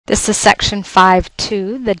This is section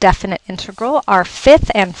 5.2, the definite integral, our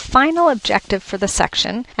fifth and final objective for the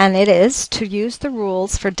section, and it is to use the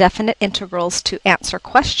rules for definite integrals to answer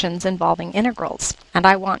questions involving integrals. And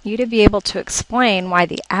I want you to be able to explain why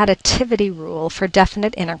the additivity rule for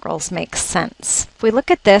definite integrals makes sense. If we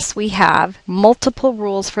look at this, we have multiple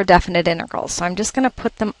rules for definite integrals. So I'm just going to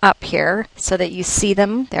put them up here so that you see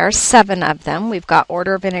them. There are 7 of them. We've got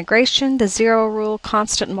order of integration, the zero rule,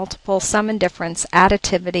 constant multiple, sum and difference,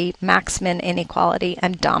 additivity, max-min inequality,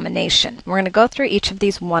 and domination. We're going to go through each of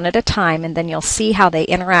these one at a time, and then you'll see how they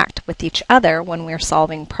interact with each other when we're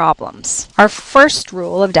solving problems. Our first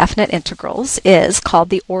rule of definite integrals is called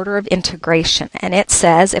the order of integration, and it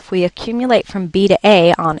says if we accumulate from b to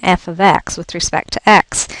a on f of x with respect to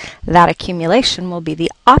x, that accumulation will be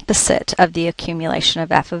the opposite of the accumulation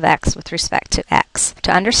of f of x with respect to x.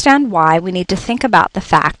 To understand why, we need to think about the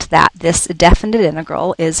fact that this definite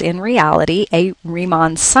integral is in reality a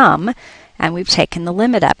Riemann sum, and we've taken the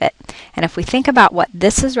limit of it. And if we think about what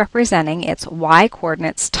this is representing, it's y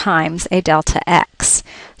coordinates times a delta x.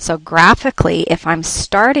 So graphically, if I'm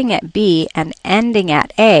starting at b and ending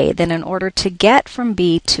at a, then in order to get from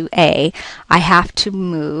b to a, I have to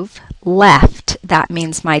move left. That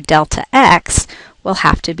means my delta x will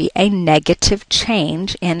have to be a negative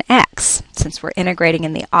change in x. Since we're integrating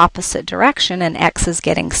in the opposite direction and x is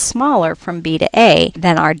getting smaller from b to a,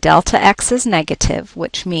 then our delta x is negative,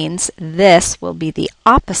 which means this will be the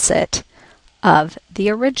opposite of the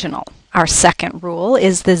original. Our second rule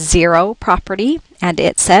is the zero property, and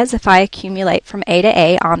it says if I accumulate from a to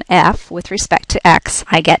a on f with respect to x,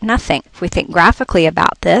 I get nothing. If we think graphically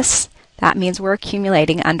about this, that means we're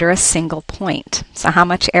accumulating under a single point. So how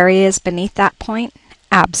much area is beneath that point?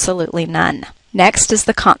 Absolutely none. Next is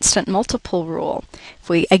the constant multiple rule. If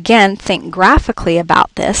we again think graphically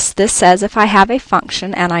about this, this says if I have a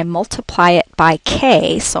function and I multiply it by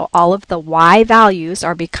k, so all of the y values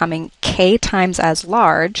are becoming k times as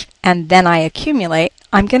large, and then I accumulate,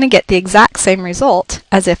 I'm going to get the exact same result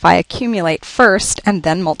as if I accumulate first and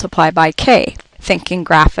then multiply by k. Thinking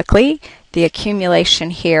graphically, the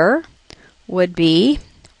accumulation here would be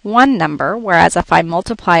one number, whereas if I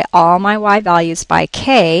multiply all my y values by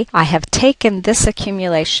k, I have taken this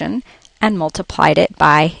accumulation and multiplied it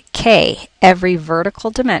by k. Every vertical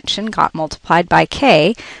dimension got multiplied by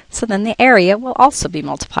k, so then the area will also be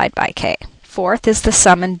multiplied by k. Fourth is the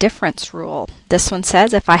sum and difference rule. This one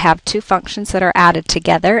says if I have two functions that are added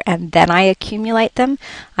together and then I accumulate them,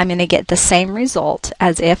 I'm going to get the same result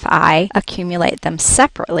as if I accumulate them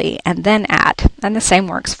separately and then add. And the same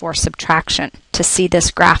works for subtraction. To see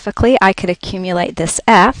this graphically, I could accumulate this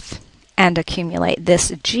f and accumulate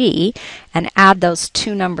this g and add those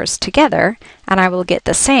two numbers together, and I will get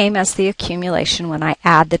the same as the accumulation when I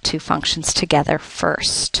add the two functions together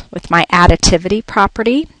first. With my additivity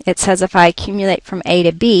property, it says if I accumulate from a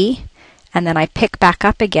to b and then I pick back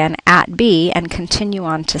up again at b and continue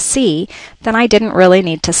on to c, then I didn't really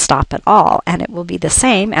need to stop at all, and it will be the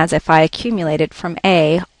same as if I accumulated from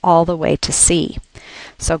a all the way to c.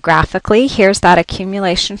 So graphically, here's that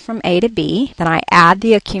accumulation from a to b, then I add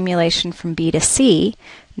the accumulation from b to c.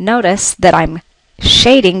 Notice that I'm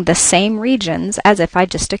shading the same regions as if I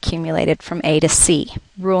just accumulated from a to c.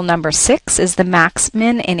 Rule number 6 is the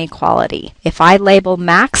max-min inequality. If I label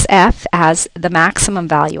max f as the maximum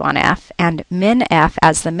value on f and min f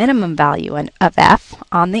as the minimum value of f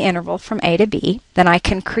on the interval from a to b, then I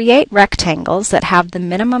can create rectangles that have the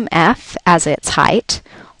minimum f as its height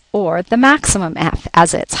or the maximum f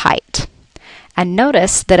as its height. And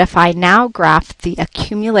notice that if I now graph the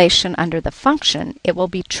accumulation under the function, it will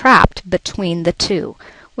be trapped between the two,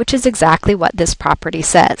 which is exactly what this property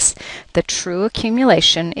says. The true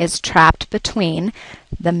accumulation is trapped between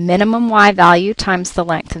the minimum y value times the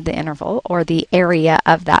length of the interval, or the area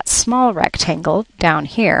of that small rectangle down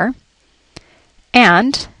here,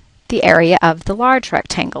 and the area of the large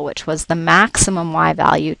rectangle, which was the maximum y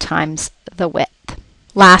value times the width.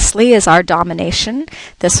 Lastly is our domination.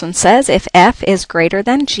 This one says if f is greater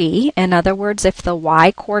than g, in other words, if the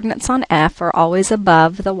y coordinates on f are always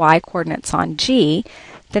above the y coordinates on g,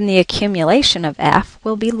 then the accumulation of f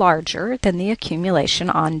will be larger than the accumulation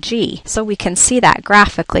on g. So we can see that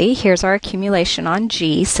graphically. Here's our accumulation on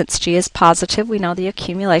g. Since g is positive, we know the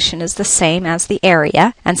accumulation is the same as the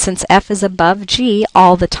area, and since f is above g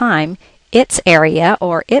all the time, its area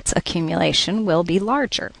or its accumulation will be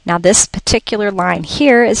larger. Now this particular line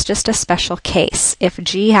here is just a special case. If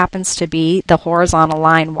g happens to be the horizontal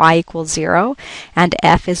line y equals 0 and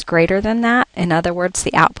f is greater than that, in other words,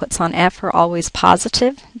 the outputs on f are always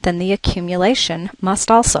positive, then the accumulation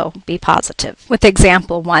must also be positive. With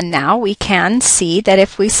example 1 now, we can see that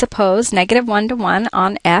if we suppose negative 1 to 1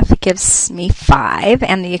 on f gives me 5,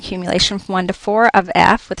 and the accumulation from 1 to 4 of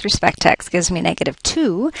f with respect to x gives me negative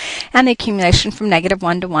 2, and the accumulation from negative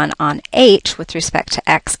 1 to 1 on h with respect to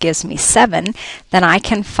x gives me 7, then I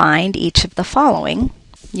can find each of the following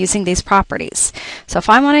using these properties. So if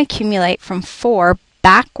I want to accumulate from 4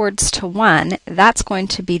 backwards to 1, that's going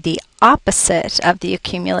to be the opposite of the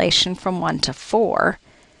accumulation from 1 to 4,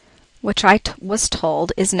 which I was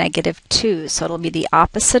told is negative 2. So it'll be the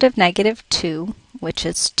opposite of negative 2, which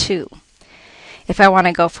is 2. If I want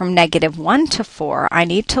to go from negative 1 to 4, I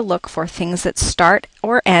need to look for things that start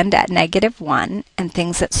or end at negative 1 and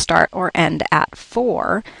things that start or end at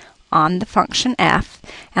 4 on the function f,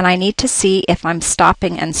 and I need to see if I'm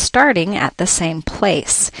stopping and starting at the same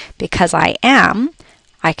place. Because I am,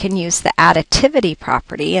 I can use the additivity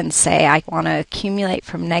property and say I want to accumulate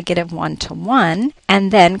from negative 1 to 1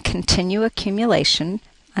 and then continue accumulation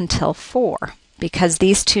until 4. Because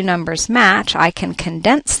these two numbers match, I can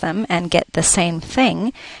condense them and get the same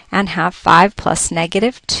thing and have 5 plus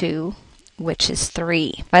negative 2, which is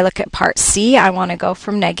 3. If I look at part C, I want to go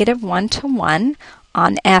from negative 1 to 1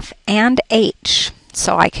 on f and h.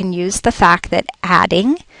 So I can use the fact that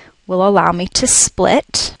adding will allow me to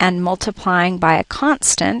split, and multiplying by a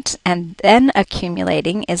constant and then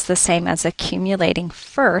accumulating is the same as accumulating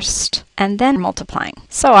first and then multiplying.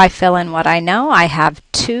 So I fill in what I know. I have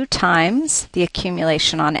 2 times the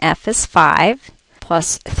accumulation on f is 5,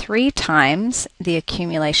 plus 3 times the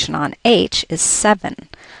accumulation on h is 7.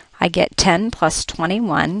 I get 10 plus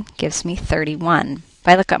 21 gives me 31. If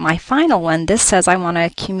I look at my final one, this says I want to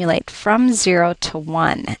accumulate from 0 to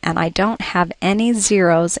 1, and I don't have any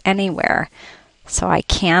zeros anywhere, so I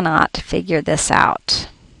cannot figure this out.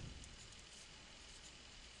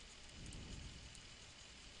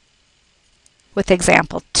 With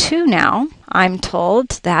example 2 now, I'm told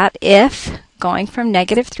that if going from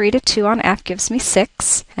negative 3 to 2 on f gives me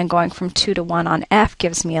 6, and going from 2 to 1 on f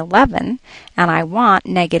gives me 11, and I want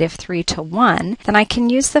negative 3 to 1, then I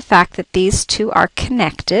can use the fact that these two are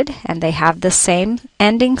connected and they have the same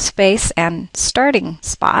ending space and starting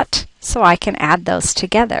spot, so I can add those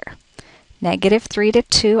together. Negative 3 to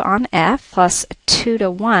 2 on f plus 2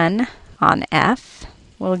 to 1 on f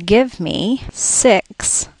will give me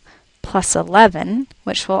 6 plus 11,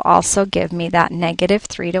 which will also give me that negative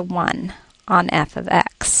 3 to 1 on f of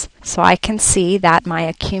x. So I can see that my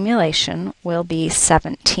accumulation will be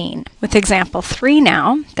 17. With example 3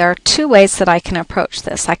 now, there are 2 ways that I can approach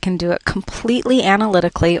this. I can do it completely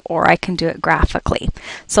analytically, or I can do it graphically.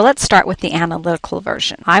 So let's start with the analytical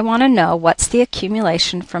version. I want to know what's the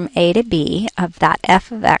accumulation from a to b of that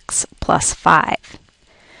f of x plus 5.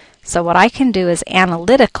 So what I can do is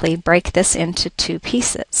analytically break this into 2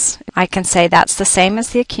 pieces. I can say that's the same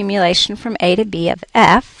as the accumulation from a to b of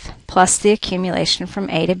f plus the accumulation from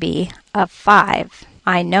a to b of 5.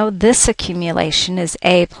 I know this accumulation is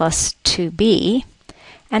a plus 2b,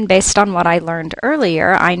 and based on what I learned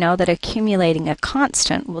earlier, I know that accumulating a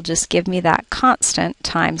constant will just give me that constant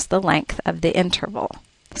times the length of the interval.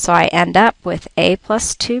 So I end up with a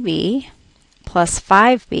plus 2b plus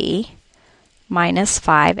 5b minus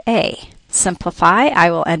 5a. Simplify, I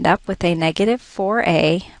will end up with a negative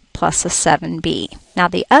 4a plus a 7b. Now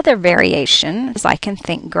the other variation is I can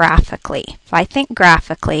think graphically. If I think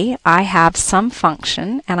graphically, I have some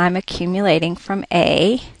function and I'm accumulating from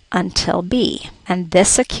a until b. And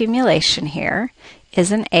this accumulation here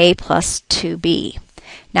is an a plus 2b.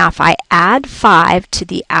 Now if I add 5 to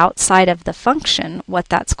the outside of the function, what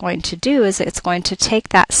that's going to do is it's going to take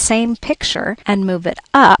that same picture and move it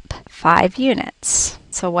up 5 units.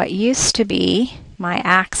 So what used to be my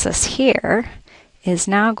axis here is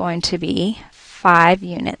now going to be 5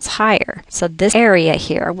 units higher. So this area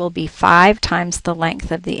here will be 5 times the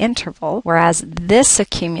length of the interval, whereas this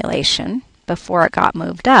accumulation, before it got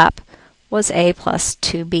moved up, was a plus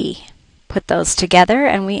 2b. Put those together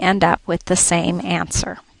and we end up with the same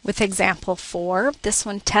answer. With example 4, this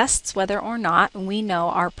one tests whether or not we know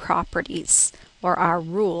our properties or our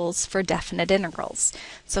rules for definite integrals.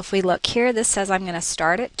 So if we look here, this says I'm going to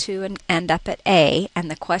start at 2 and end up at a, and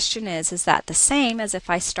the question is that the same as if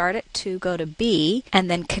I start at 2, go to b, and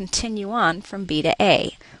then continue on from b to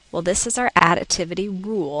a? Well, this is our additivity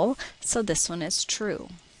rule, so this one is true.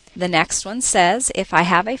 The next one says if I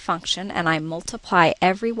have a function and I multiply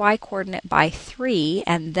every y-coordinate by 3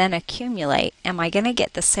 and then accumulate, am I going to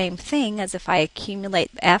get the same thing as if I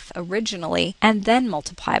accumulate f originally and then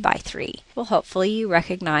multiply by 3? Well, hopefully you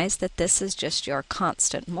recognize that this is just your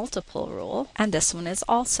constant multiple rule, and this one is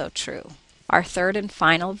also true. Our third and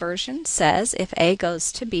final version says if a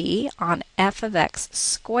goes to b on f of x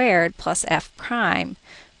squared plus f prime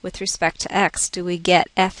with respect to x, do we get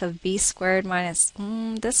f of b squared minus,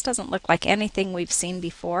 this doesn't look like anything we've seen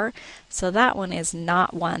before, so that one is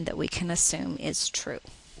not one that we can assume is true.